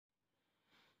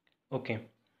Okay,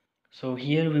 so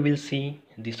here we will see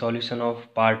the solution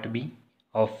of part B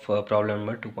of problem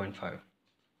number 2.5.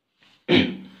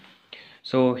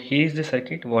 So here is the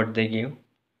circuit what they give.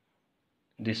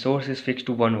 The source is fixed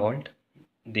to 1 volt,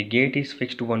 the gate is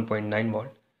fixed to 1.9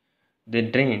 volt, the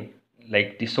drain,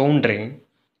 like the sound drain,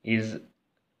 is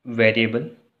variable.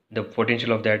 The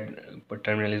potential of that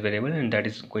terminal is variable, and that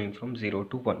is going from 0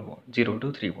 to 1 volt, 0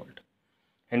 to 3 volt,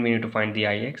 and we need to find the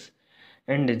Ix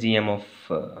and the Gm of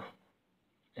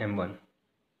M1.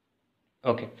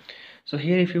 Okay, so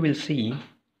here if you will see,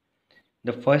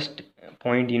 the first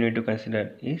point you need to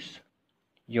consider is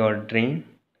your drain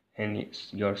and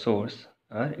your source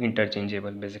are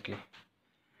interchangeable. Basically,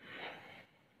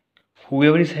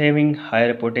 whoever is having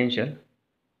higher potential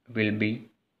will be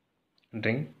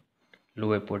drain,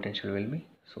 lower potential will be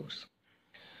source.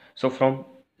 So from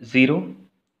 0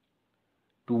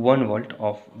 to 1 volt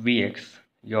of Vx,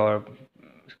 your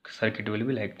circuit will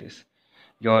be like this.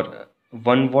 Your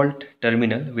 1 volt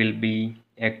terminal will be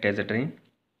act as a drain,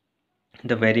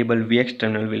 the variable Vx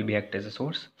terminal will be act as a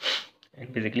source,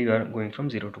 and basically you are going from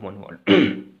 0 to 1 volt.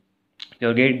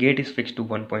 Your gate is fixed to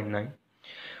 1.9.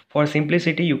 For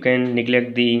simplicity, you can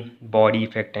neglect the body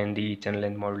effect and the channel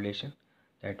length modulation.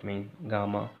 That means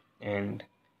gamma and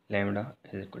lambda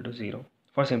is equal to 0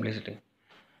 for simplicity.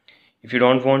 If you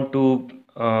don't want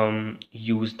to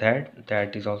use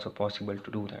that is also possible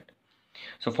to do that.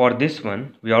 So for this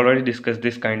one, we already discussed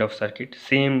this kind of circuit,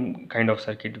 same kind of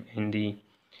circuit in the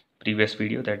previous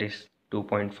video, that is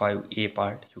 2.5a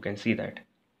part. You can see that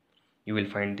you will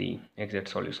find the exact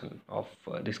solution of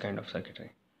this kind of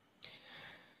circuitry.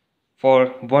 For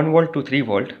 1 volt to 3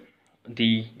 volt,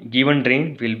 the given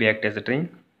drain will be act as a drain.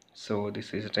 So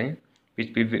this is a drain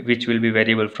which will be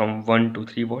variable from 1 to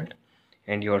 3 volt,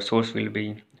 and your source will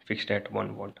be fixed at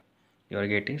 1 volt. Your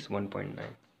gate is 1.9.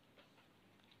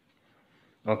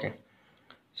 Okay,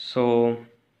 so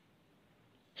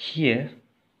here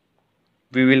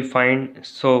we will find,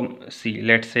 so see,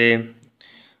 let's say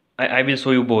I will show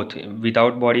you both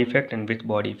without body effect and with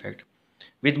body effect.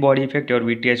 With body effect, your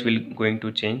VTH will going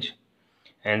to change,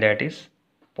 and that is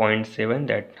 0.7.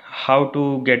 That how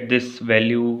to get this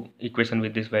value equation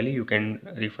with this value, you can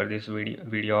refer this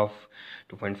video of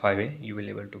 2.5a. you will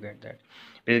able to get that.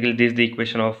 Basically, this is the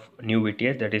equation of new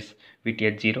VTH, that is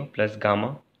VTH 0 plus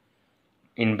gamma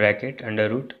in bracket under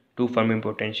root 2 Fermi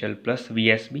potential plus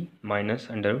VSB minus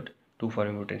under root 2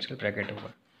 Fermi potential bracket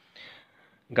over.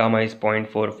 Gamma is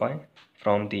 0.45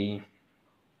 from the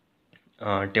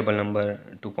table number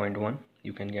 2.1.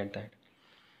 you can get that.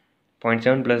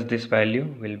 0.7 plus this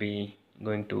value will be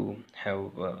going to have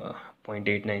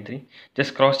 0.893.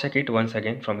 Just cross check it once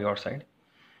again from your side.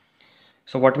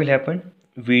 So what will happen?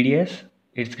 VDS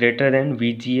is greater than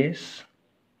VGS,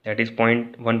 that is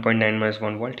 1.9 minus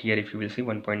 1 volt. Here if you will see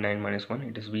 1.9 minus 1,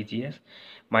 it is VGS,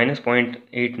 minus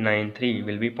 0.893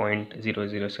 will be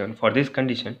 0.007. For this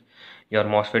condition, your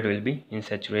MOSFET will be in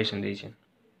saturation region.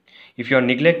 If you are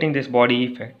neglecting this body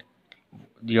effect,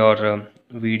 your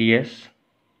VDS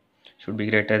should be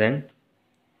greater than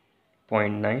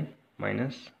 0.9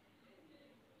 minus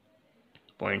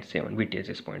 0.7. VTH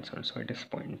is 0.7, so it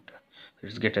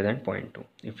is greater than 0.2.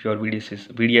 If your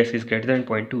VDS is greater than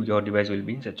 0.2, your device will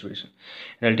be in saturation,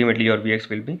 and ultimately your Vx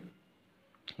will be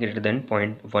greater than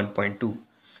 1.2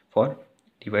 for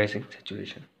device in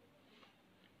saturation.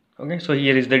 Okay, so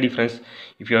here is the difference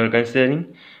if you are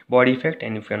considering body effect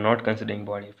and if you are not considering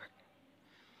body effect.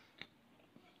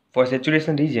 For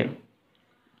saturation region,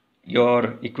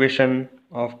 your equation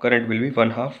of current will be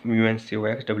 1/2 mu n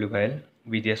COX W by L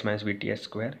VGS minus VTS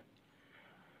square.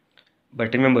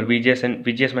 But remember,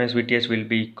 VGS minus VTS will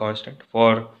be constant.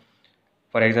 For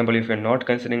example, if you are not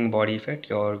considering body effect,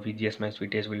 your VGS minus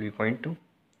VTS will be 0.2.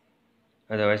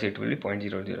 Otherwise, it will be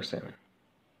 0.007.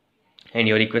 And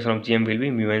your equation of GM will be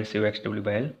mu n COX W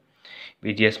by L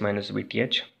VGS minus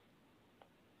VTH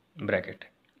bracket.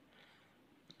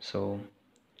 So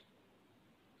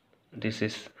this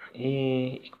is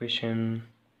a equation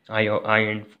I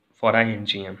and for I and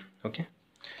GM. Okay.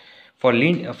 For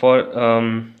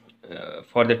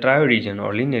the triode region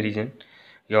or linear region,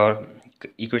 your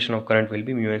equation of current will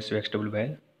be mu n COX W by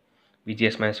L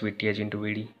VGS minus VTH into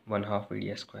VD 1/2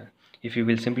 VDS square. If you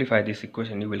will simplify this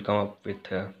equation, you will come up with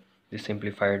this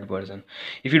simplified version.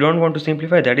 If you don't want to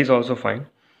simplify, that is also fine.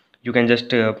 You can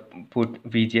just put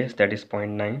VGS, that is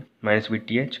 0.9 minus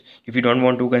VTH. If you don't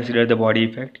want to consider the body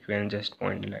effect, you can just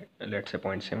let's say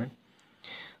 0.7.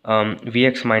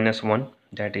 Vx minus 1,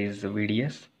 that is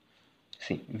VDS.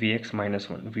 See, Vx minus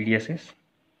 1, VDS is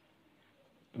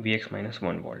Vx minus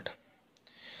 1 volt.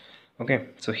 Okay,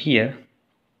 so here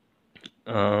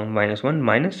minus 1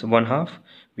 minus 1 half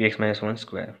Vx minus 1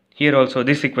 square. Here also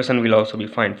this equation will also be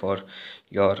fine for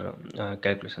your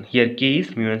calculation. Here K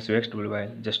is mu n Vx double by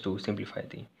L, just to simplify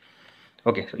the.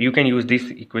 Okay, so you can use this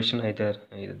equation, either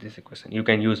this equation. You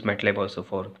can use MATLAB also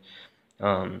for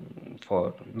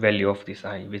value of this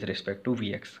I with respect to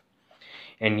Vx.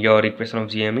 And your equation of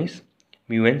Gm is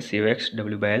mu n Cx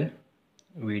w by L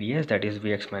Vds, that is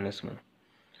Vx minus 1.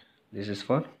 This is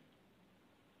for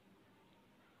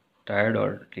triad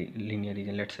or linear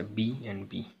region, let's say B and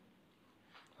B.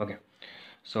 Okay,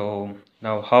 so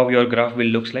now how your graph will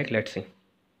looks like, let's see.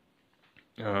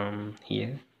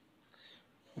 Here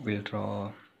we'll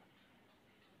draw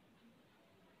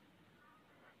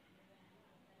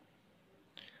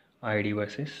ID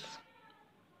versus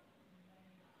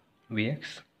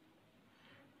Vx.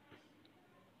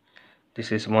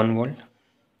 This is 1 volt.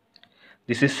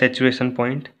 This is saturation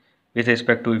point with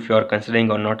respect to if you are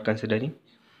considering or not considering.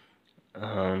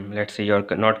 Let's say you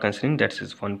are not considering, that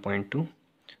is 1.2.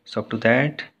 So up to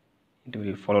that it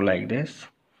will follow like this,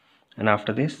 and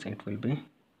after this it will be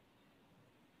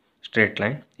straight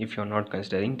line if you are not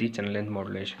considering the channel length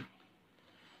modulation,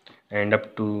 and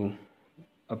up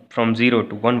from 0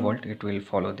 to 1 volt it will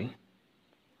follow the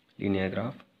linear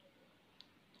graph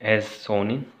as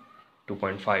shown in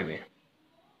 2.5a.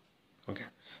 Okay,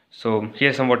 so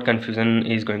here somewhat confusion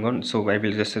is going on, so I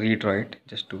will just redraw it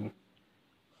just to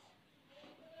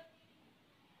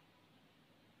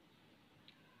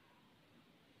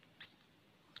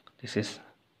this is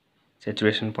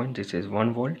saturation point, this is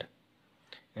 1 volt,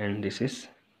 and this is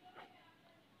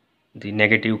the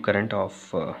negative current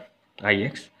of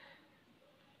Ix.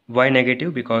 Why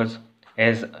negative? Because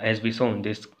as we shown,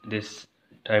 this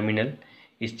terminal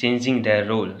is changing their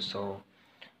role, so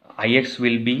Ix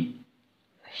will be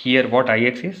here. What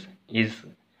Ix is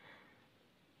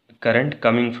current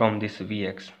coming from this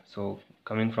Vx, so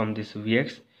coming from this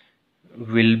Vx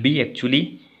will be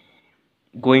actually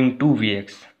going to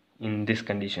Vx in this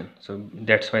condition, so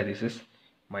that's why this is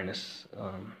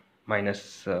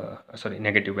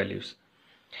negative values.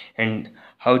 And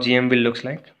how GM will looks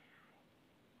like,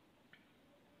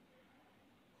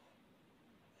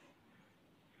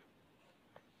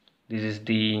 this is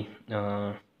the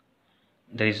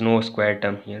there is no square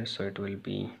term here, so it will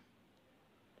be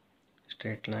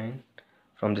straight line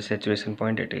from the saturation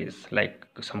point. It is like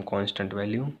some constant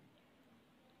value.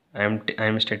 I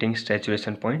am stating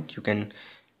saturation point. You can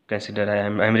consider, I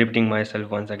am repeating myself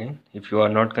once again. If you are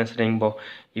not considering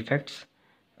effects,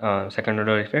 second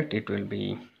order effect, it will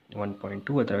be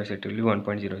 1.2, otherwise it will be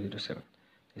 1.007.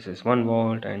 This is 1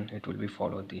 volt, and it will be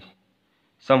follow the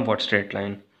somewhat straight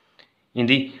line in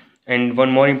the. And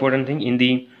one more important thing, in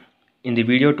the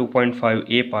video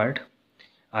 2.5a part,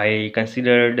 I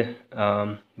considered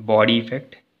body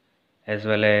effect as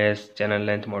well as channel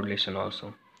length modulation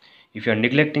also. If you are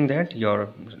neglecting that, your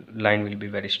line will be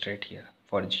very straight here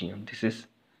for GM. This is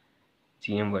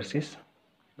GM versus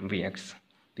Vx.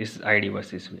 This is ID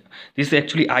versus Vx. This is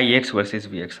actually Ix versus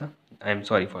Vx. Huh? I am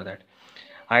sorry for that.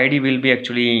 ID will be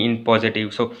actually in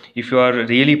positive. So if you are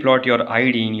really plot your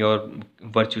ID in your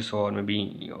Virtuoso or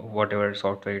maybe whatever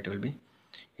software it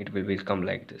will become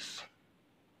like this.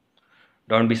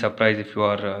 Don't be surprised if you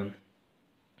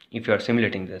are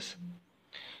simulating this,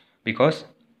 because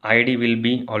ID will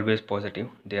be always positive.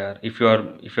 If you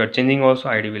are changing also,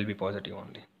 ID will be positive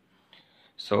only.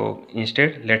 So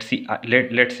instead, let's see,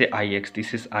 let's say Ix.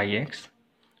 This is Ix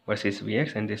versus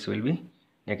Vx, and this will be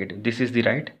negative. This is the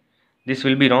right. This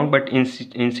will be wrong, but in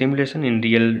simulation, in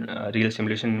real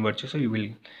simulation in Virtuoso, you will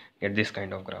get this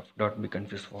kind of graph. Don't be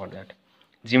confused for that.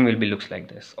 Gym will be looks like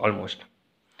this almost.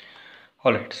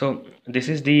 Alright, so this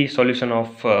is the solution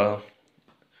of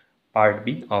part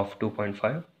B of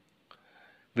 2.5.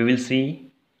 We will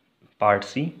see part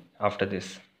C after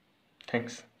this.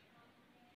 Thanks.